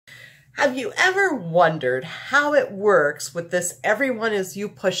Have you ever wondered how it works with this everyone is you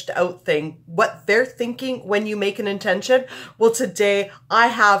pushed out thing, what they're thinking when you make an intention? Well, today I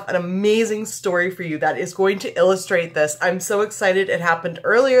have an amazing story for you that is going to illustrate this. I'm so excited. It happened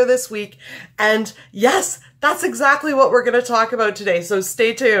earlier this week. And yes, that's exactly what we're going to talk about today. So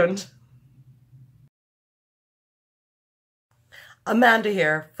stay tuned. Amanda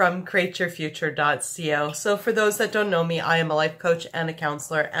here from createyourfuture.co. So for those that don't know me, I am a life coach and a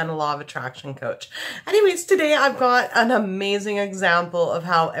counselor and a law of attraction coach. Anyways, today I've got an amazing example of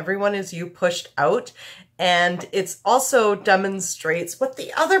how everyone is you pushed out. And it also demonstrates what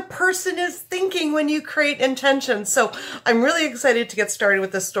the other person is thinking when you create intention. So I'm really excited to get started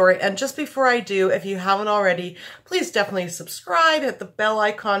with this story. And just before I do, if you haven't already, please definitely subscribe, hit the bell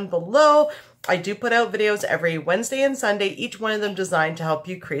icon below. I do put out videos every Wednesday and Sunday, each one of them designed to help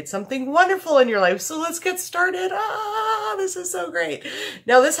you create something wonderful in your life. So let's get started. This is so great.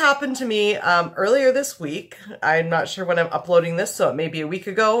 Now, this happened to me earlier this week. I'm not sure when I'm uploading this, so it may be a week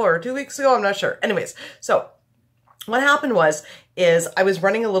ago or 2 weeks ago. I'm not sure. Anyways, so what happened is I was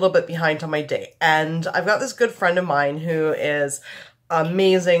running a little bit behind on my day, and I've got this good friend of mine who is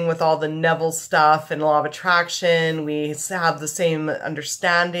amazing with all the Neville stuff and law of attraction. We have the same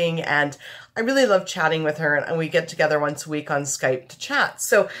understanding, and I really love chatting with her, and we get together once a week on Skype to chat.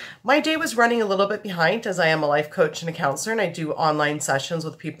 So my day was running a little bit behind, as I am a life coach and a counselor, and I do online sessions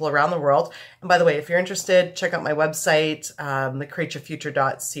with people around the world. And by the way, if you're interested, check out my website, the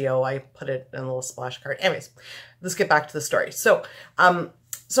createyourfuture.co. I put it in a little splash card. Anyways, let's get back to the story. So I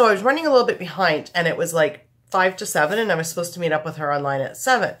was running a little bit behind, and it was like 5 to 7, and I was supposed to meet up with her online at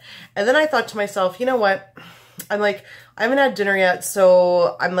 7. And then I thought to myself, you know what? I haven't had dinner yet,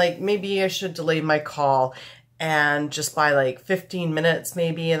 so I'm like, maybe I should delay my call and just by like 15 minutes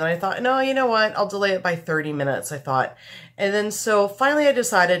maybe. And then I thought, no, you know what? I'll delay it by 30 minutes, I thought. And then so finally I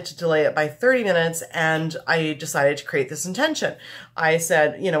decided to delay it by 30 minutes, and I decided to create this intention. I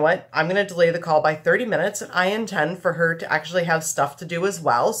said, you know what? I'm going to delay the call by 30 minutes, and I intend for her to actually have stuff to do as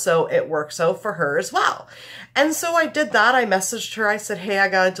well, so it works out for her as well. And so I did that. I messaged her. I said, hey, I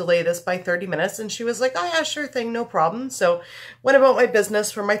got to delay this by 30 minutes. And she was like, oh yeah, sure thing, no problem. So went about my business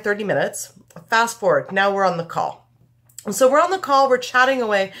for my 30 minutes. Fast forward, now we're on the call. And so we're on the call, we're chatting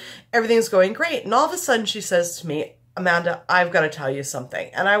away, everything's going great. And all of a sudden she says to me, Amanda, I've got to tell you something.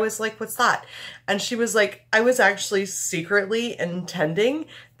 And I was like, what's that? And she was like, I was actually secretly intending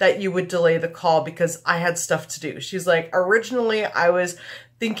that you would delay the call because I had stuff to do. She's like, originally I was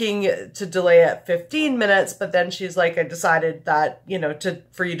thinking to delay at 15 minutes, but then she's like, I decided that, you know,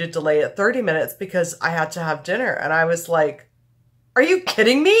 for you to delay at 30 minutes because I had to have dinner. And I was like, are you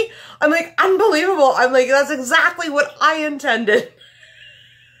kidding me? I'm like, unbelievable. I'm like, that's exactly what I intended.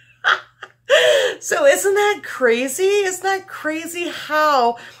 So isn't that crazy? Isn't that crazy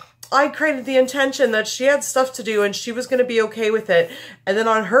how I created the intention that she had stuff to do and she was going to be okay with it. And then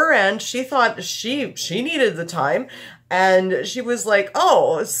on her end, she thought she needed the time. And she was like,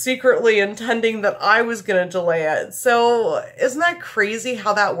 oh, secretly intending that I was going to delay it. So isn't that crazy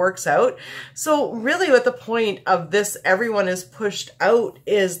how that works out? So really what the point of this everyone is pushed out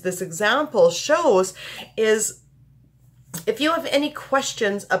is this example shows is if you have any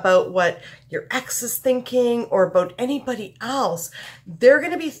questions about what your ex is thinking or about anybody else, they're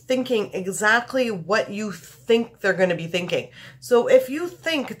going to be thinking exactly what you think they're going to be thinking. So if you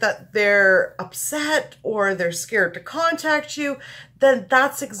think that they're upset or they're scared to contact you, then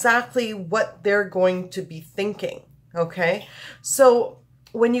that's exactly what they're going to be thinking. Okay? So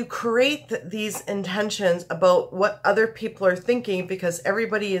when you create these intentions about what other people are thinking, because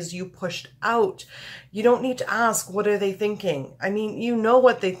everybody is you pushed out, you don't need to ask, what are they thinking? I mean, you know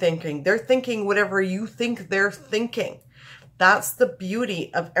what they're thinking. They're thinking whatever you think they're thinking. That's the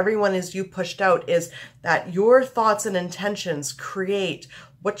beauty of everyone is you pushed out, is that your thoughts and intentions create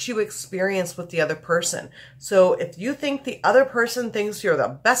what you experience with the other person. So if you think the other person thinks you're the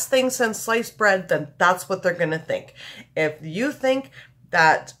best thing since sliced bread, then that's what they're going to think. If you think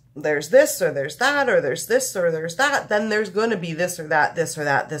that there's this or there's that or there's this or there's that, then there's going to be this or that, this or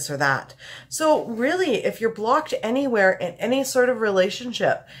that, this or that. So really, if you're blocked anywhere in any sort of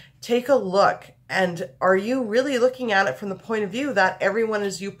relationship, take a look. And are you really looking at it from the point of view that everyone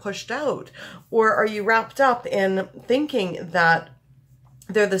is you pushed out? Or are you wrapped up in thinking that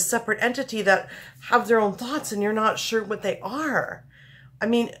they're the separate entity that have their own thoughts and you're not sure what they are? I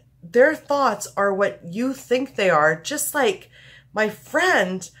mean, their thoughts are what you think they are, just like my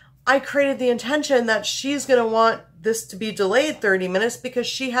friend, I created the intention that she's going to want this to be delayed 30 minutes because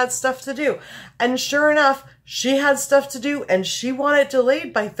she had stuff to do. And sure enough, she had stuff to do and she wanted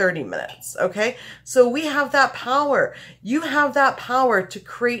delayed by 30 minutes, okay? So we have that power. You have that power to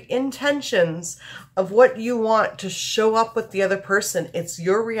create intentions of what you want to show up with the other person. It's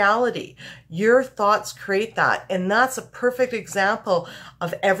your reality. Your thoughts create that. And that's a perfect example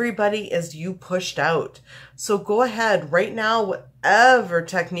of everybody as you pushed out. So go ahead right now, whatever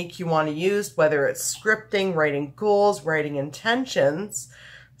technique you want to use, whether it's scripting, writing goals, writing intentions,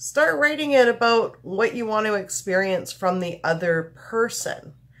 start writing it about what you want to experience from the other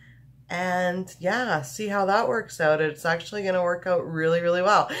person. And yeah, see how that works out. It's actually going to work out really, really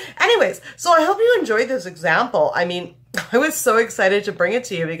well. Anyways, so I hope you enjoyed this example. I mean, I was so excited to bring it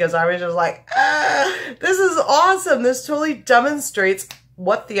to you because I was just like, this is awesome. This totally demonstrates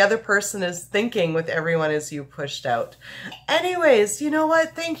what the other person is thinking with everyone as you pushed out. Anyways, you know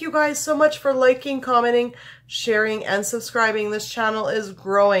what? Thank you guys so much for liking, commenting, sharing, and subscribing. This channel is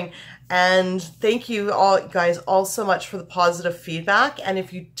growing. And thank you all guys all so much for the positive feedback. And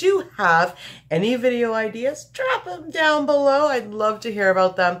if you do have any video ideas, drop them down below. I'd love to hear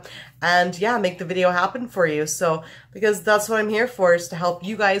about them. And yeah, make the video happen for you. So, because that's what I'm here for, is to help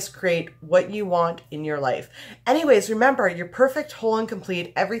you guys create what you want in your life. Anyways, remember, you're perfect, whole, and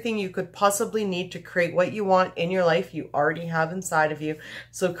complete. Everything you could possibly need to create what you want in your life, you already have inside of you.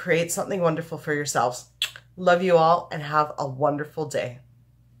 So create something wonderful for yourselves. Love you all and have a wonderful day.